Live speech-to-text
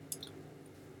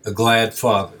A glad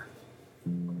father.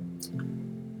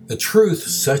 A truth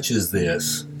such as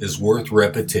this is worth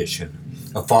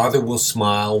repetition. A father will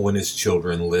smile when his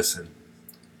children listen.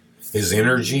 His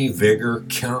energy, vigor,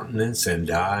 countenance, and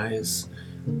eyes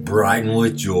brighten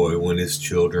with joy when his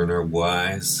children are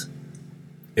wise.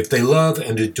 If they love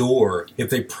and adore, if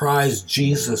they prize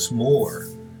Jesus more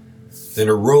than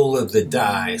a roll of the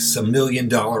dice, $1 million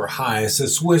heist, a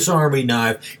Swiss Army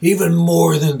knife, even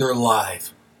more than their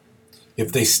life.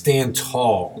 If they stand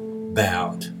tall,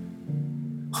 bowed,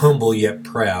 humble yet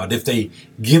proud, if they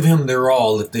give him their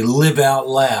all, if they live out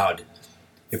loud,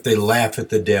 if they laugh at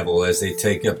the devil as they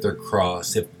take up their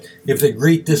cross, if they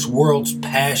greet this world's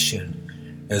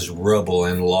passion as rubble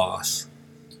and loss,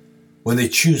 when they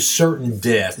choose certain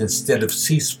death instead of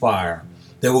ceasefire,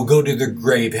 they will go to their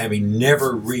grave having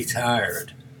never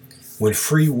retired. When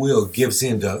free will gives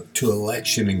in to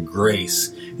election and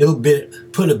grace, it'll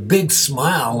put a big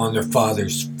smile on their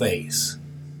father's face.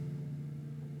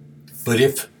 But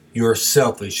if you're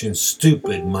selfish and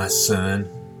stupid, my son,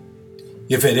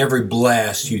 if at every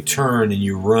blast you turn and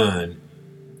you run,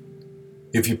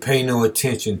 if you pay no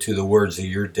attention to the words of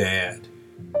your dad,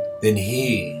 then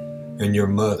he and your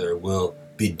mother will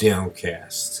be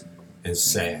downcast and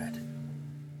sad.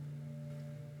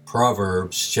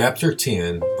 Proverbs chapter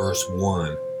 10, verse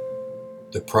 1.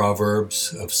 The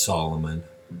Proverbs of Solomon.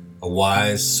 A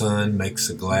wise son makes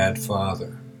a glad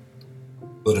father,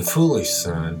 but a foolish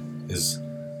son is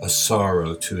a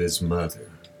sorrow to his mother.